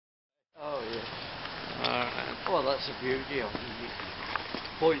Well, that's the beauty of it. You can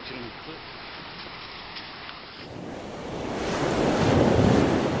point and click.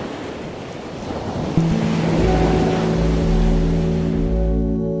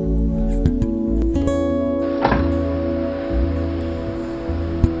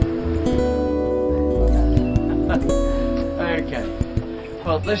 Okay,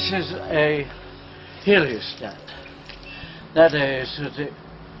 well, this is a heliostat. That is that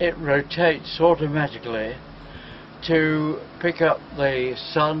it rotates automatically to pick up the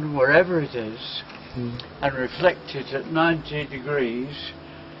sun wherever it is and reflect it at 90 degrees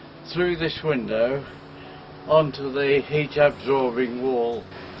through this window onto the heat absorbing wall.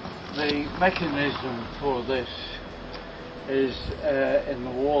 The mechanism for this is in the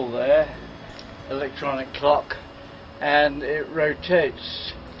wall there, electronic clock, and it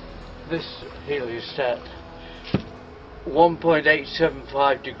rotates this heliostat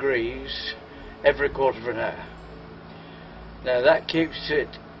 1.875 degrees every quarter of an hour. Now that keeps it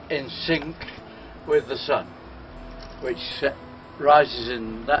in sync with the sun, which rises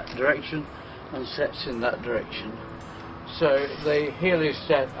in that direction and sets in that direction. So the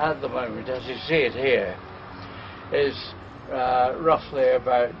heliostat at the moment, as you see it here, is roughly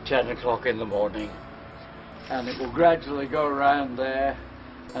about 10 o'clock in the morning, and it will gradually go around there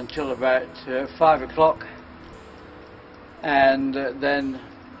until about 5 o'clock, and then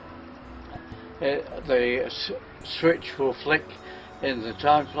the switch will flick in the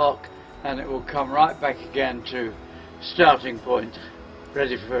time clock and it will come right back again to starting point,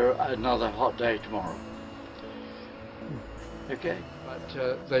 ready for another hot day tomorrow. Okay, but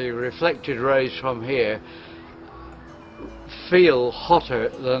the reflected rays from here feel hotter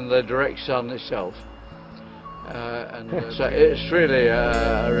than the direct sun itself, so it's really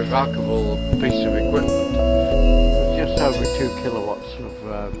a remarkable piece of equipment. Just over 2 kilowatts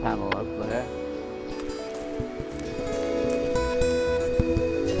of panel up there.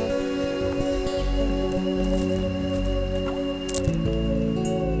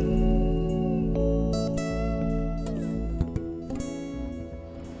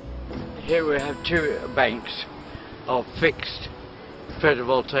 Here we have 2 banks of fixed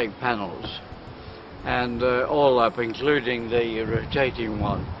photovoltaic panels, and all up, including the rotating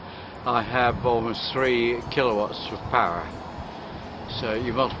one, I have almost 3 kilowatts of power. So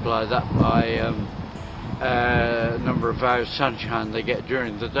you multiply that by number of hours sunshine they get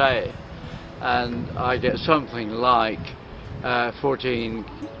during the day, and I get something like 14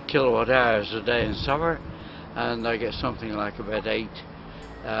 kilowatt hours a day in summer, and I get something like about 8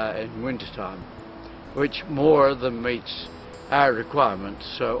 in winter time, which more than meets our requirements.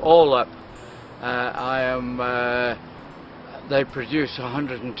 So all up, they produce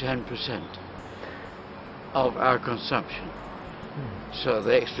 110% of our consumption. So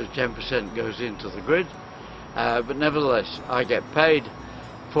the extra 10% goes into the grid, but nevertheless I get paid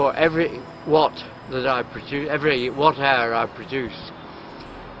for every watt that I produce, every watt hour I produce,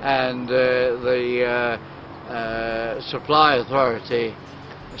 and the supply authority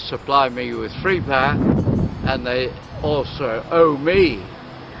supply me with free power, and they also owe me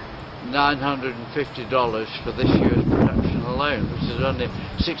 $950 for this year's production alone, which is only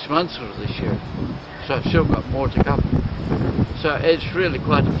 6 months of this year, so I've still got more to come. So it's really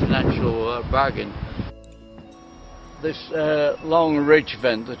quite a financial bargain. This long ridge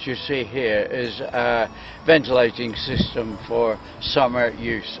vent that you see here is a ventilating system for summer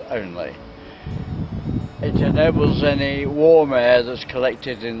use only. It enables any warm air that's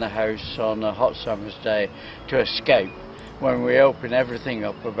collected in the house on a hot summer's day to escape when we open everything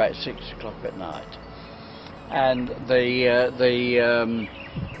up about 6 o'clock at night. And the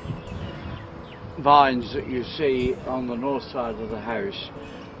vines that you see on the north side of the house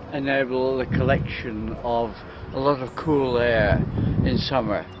enable the collection of a lot of cool air in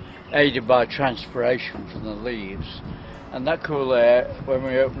summer, aided by transpiration from the leaves. And that cool air, when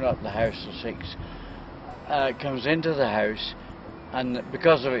we open up the house at 6, comes into the house, and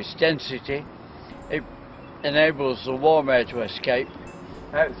because of its density it enables the warm air to escape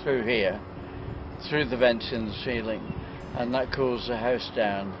out through here, through the vents in the ceiling, and that cools the house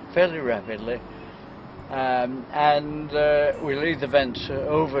down fairly rapidly. We leave the vents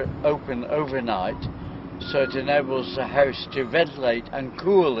open overnight, so it enables the house to ventilate and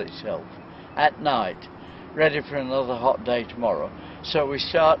cool itself at night, ready for another hot day tomorrow. So we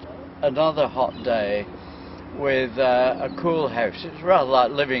start another hot day with a cool house. It's rather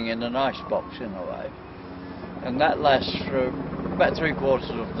like living in an icebox in a way, and that lasts for about 3/4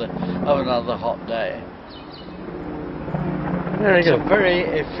 of another hot day. It's a very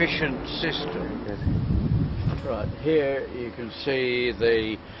efficient system. Right here you can see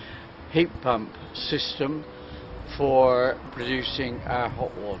the heat pump system for producing our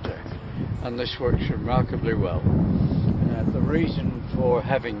hot water, and this works remarkably well. The reason for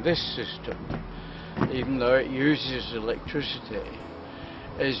having this system, even though it uses electricity,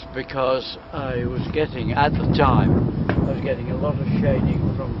 is because I was getting, at the time, I was getting a lot of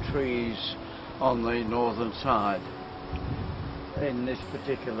shading from trees on the northern side in this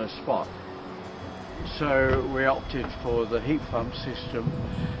particular spot. So we opted for the heat pump system,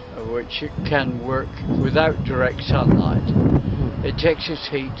 which can work without direct sunlight. It takes its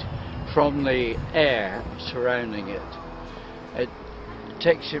heat from the air surrounding it. It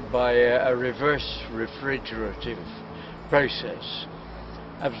takes it by a reverse refrigerative process,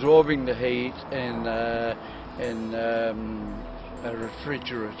 absorbing the heat in a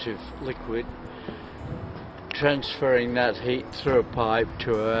refrigerative liquid, transferring that heat through a pipe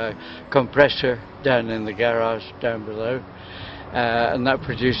to a compressor down in the garage down below, and that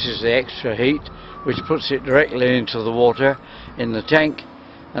produces the extra heat, which puts it directly into the water in the tank,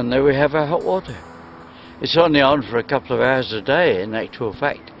 and there we have our hot water. It's only on for a couple of hours a day in actual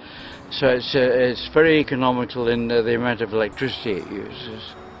fact, so it's very economical in the amount of electricity it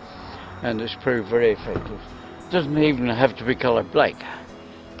uses, and it's proved very effective. It doesn't even have to be coloured black.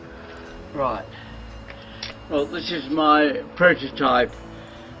 Right, well, this is my prototype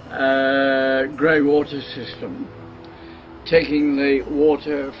grey water system, taking the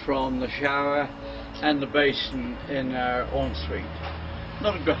water from the shower and the basin in our ensuite.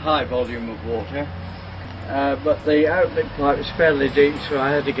 Not a high volume of water, but the outlet pipe is fairly deep, so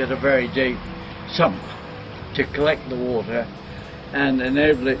I had to get a very deep sump to collect the water and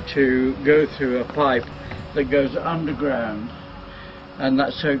enable it to go through a pipe that goes underground, and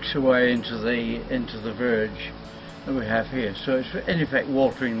that soaks away into the verge that we have here. So it's in effect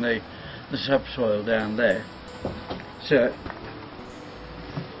watering the subsoil down there. So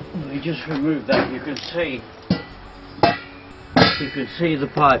we just remove that. You can see the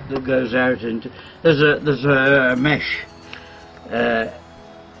pipe that goes out into. There's a mesh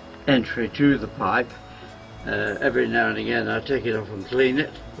entry to the pipe. Every now and again I take it off and clean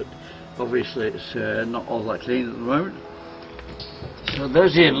it, but obviously it's not all that clean at the moment. So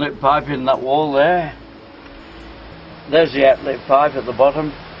there's the inlet pipe in that wall there. There's the outlet pipe at the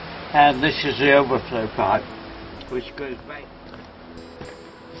bottom, and this is the overflow pipe, which goes back.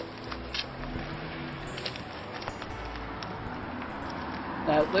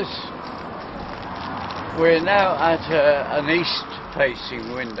 Now we're now at an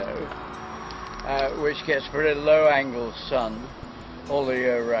east-facing window, which gets very low-angle sun all the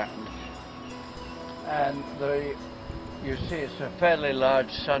year round, and you see it's a fairly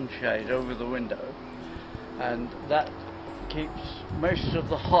large sunshade over the window, and that keeps most of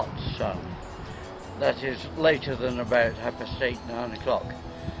the hot sun, that is later than about 8:30, 9 o'clock,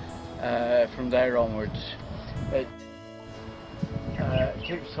 from there onwards, it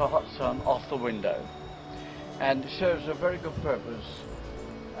keeps the hot sun off the window, and it serves a very good purpose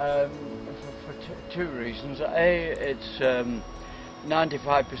for two reasons. A, it's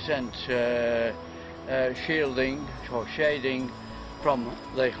 95% shielding or shading from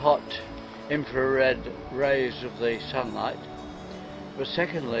the hot infrared rays of the sunlight, but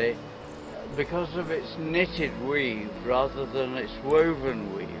secondly, because of its knitted weave rather than its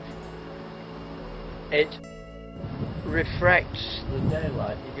woven weave, it refracts the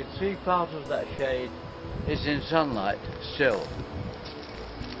daylight. You can see part of that shade is in sunlight still.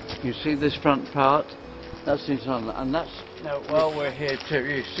 You see this front part? That's in sunlight, and that's, now while we're here too,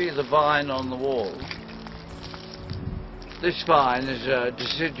 you see the vine on the wall. This vine is a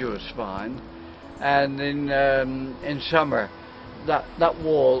deciduous vine, and in summer that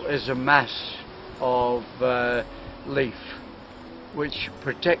wall is a mass of leaf, which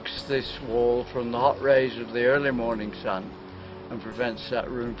protects this wall from the hot rays of the early morning sun and prevents that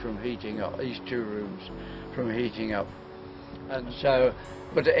room from heating up, these two rooms from heating up. And so,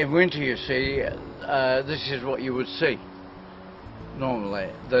 but in winter, you see, this is what you would see normally.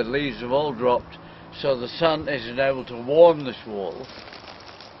 The leaves have all dropped, so the sun isn't able to warm this wall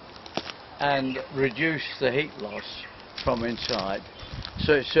and reduce the heat loss from inside.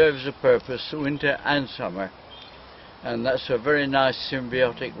 So it serves a purpose winter and summer, and that's a very nice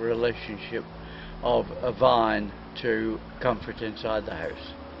symbiotic relationship of a vine to comfort inside the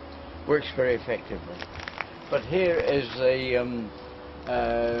house. Works very effectively. But here is the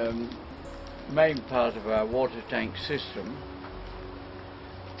main part of our water tank system.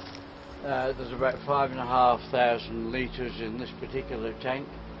 There's about 5,500 litres in this particular tank.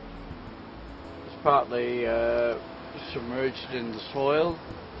 It's partly submerged in the soil,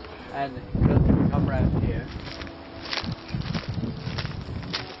 and if you come around here,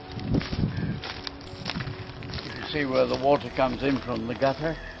 you can see where the water comes in from the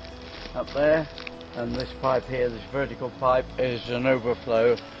gutter up there, and this pipe here, this vertical pipe, is an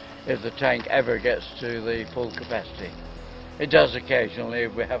overflow if the tank ever gets to the full capacity. It does occasionally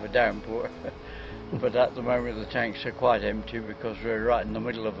if we have a downpour, but at the moment the tanks are quite empty because we're right in the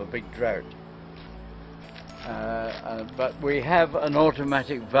middle of a big drought. But we have an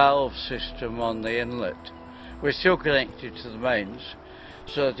automatic valve system on the inlet. We're still connected to the mains,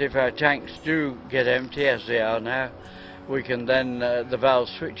 so that if our tanks do get empty, as they are now, we can then, the valve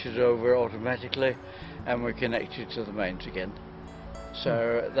switches over automatically and we're connected to the mains again.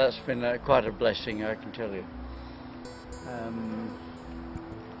 So that's been quite a blessing, I can tell you.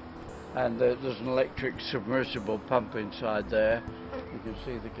 And there's an electric submersible pump inside there. You can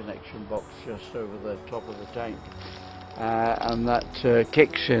see the connection box just over the top of the tank. And that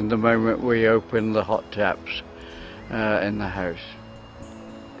kicks in the moment we open the hot taps in the house.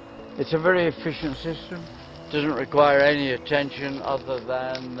 It's a very efficient system. Doesn't require any attention other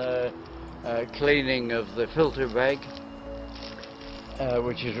than cleaning of the filter bag,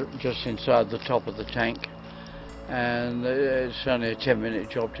 which is just inside the top of the tank, and it's only a 10-minute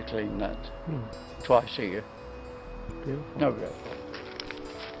job to clean that twice a year. Beautiful. No good.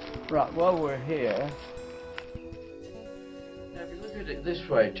 Right, while we're here, now if you look at it this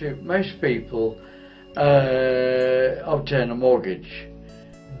way too, most people obtain a mortgage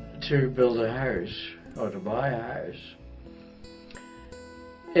to build a house or to buy a house.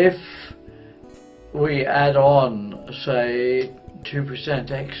 If we add on, say,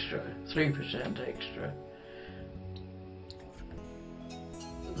 2% extra, 3% extra,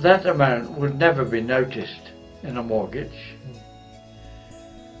 that amount would never be noticed in a mortgage.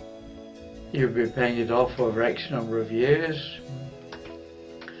 You'll be paying it off over X number of years,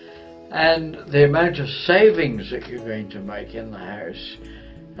 and the amount of savings that you're going to make in the house,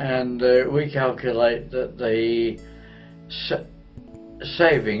 and we calculate that the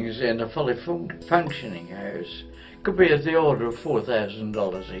savings in a fully functioning house could be of the order of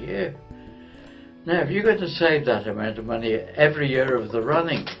 $4,000 a year. Now, if you're going to save that amount of money every year of the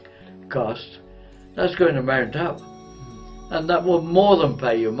running cost, that's going to mount up, and that will more than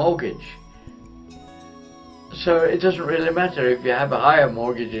pay your mortgage. So it doesn't really matter if you have a higher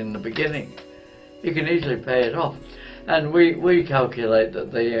mortgage in the beginning. You can easily pay it off. And we calculate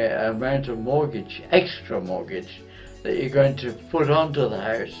that the amount of mortgage, extra mortgage, that you're going to put onto the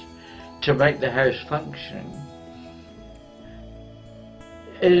house to make the house function,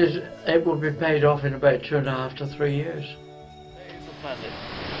 it will be paid off in about 2.5 to 3 years.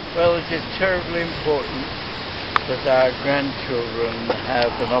 Well, it is terribly important that our grandchildren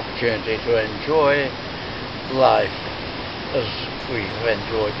have an opportunity to enjoy life as we have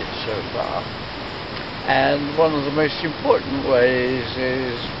enjoyed it so far. And one of the most important ways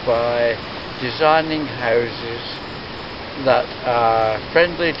is by designing houses that are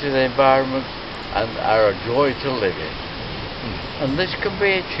friendly to the environment and are a joy to live in. And this can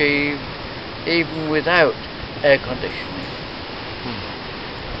be achieved even without air conditioning.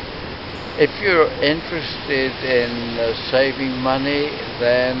 If you're interested in saving money,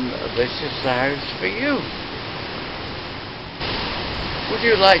 then this is the house for you. Would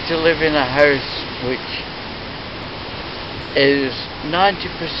you like to live in a house which is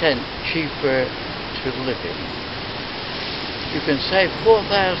 90% cheaper to live in? You can save $4,000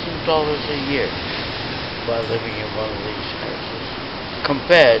 a year by living in one of these houses,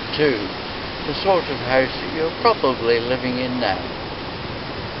 compared to the sort of house that you're probably living in now.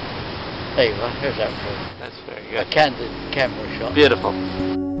 There you are, here's that for That's very good. a candid camera shot. Beautiful.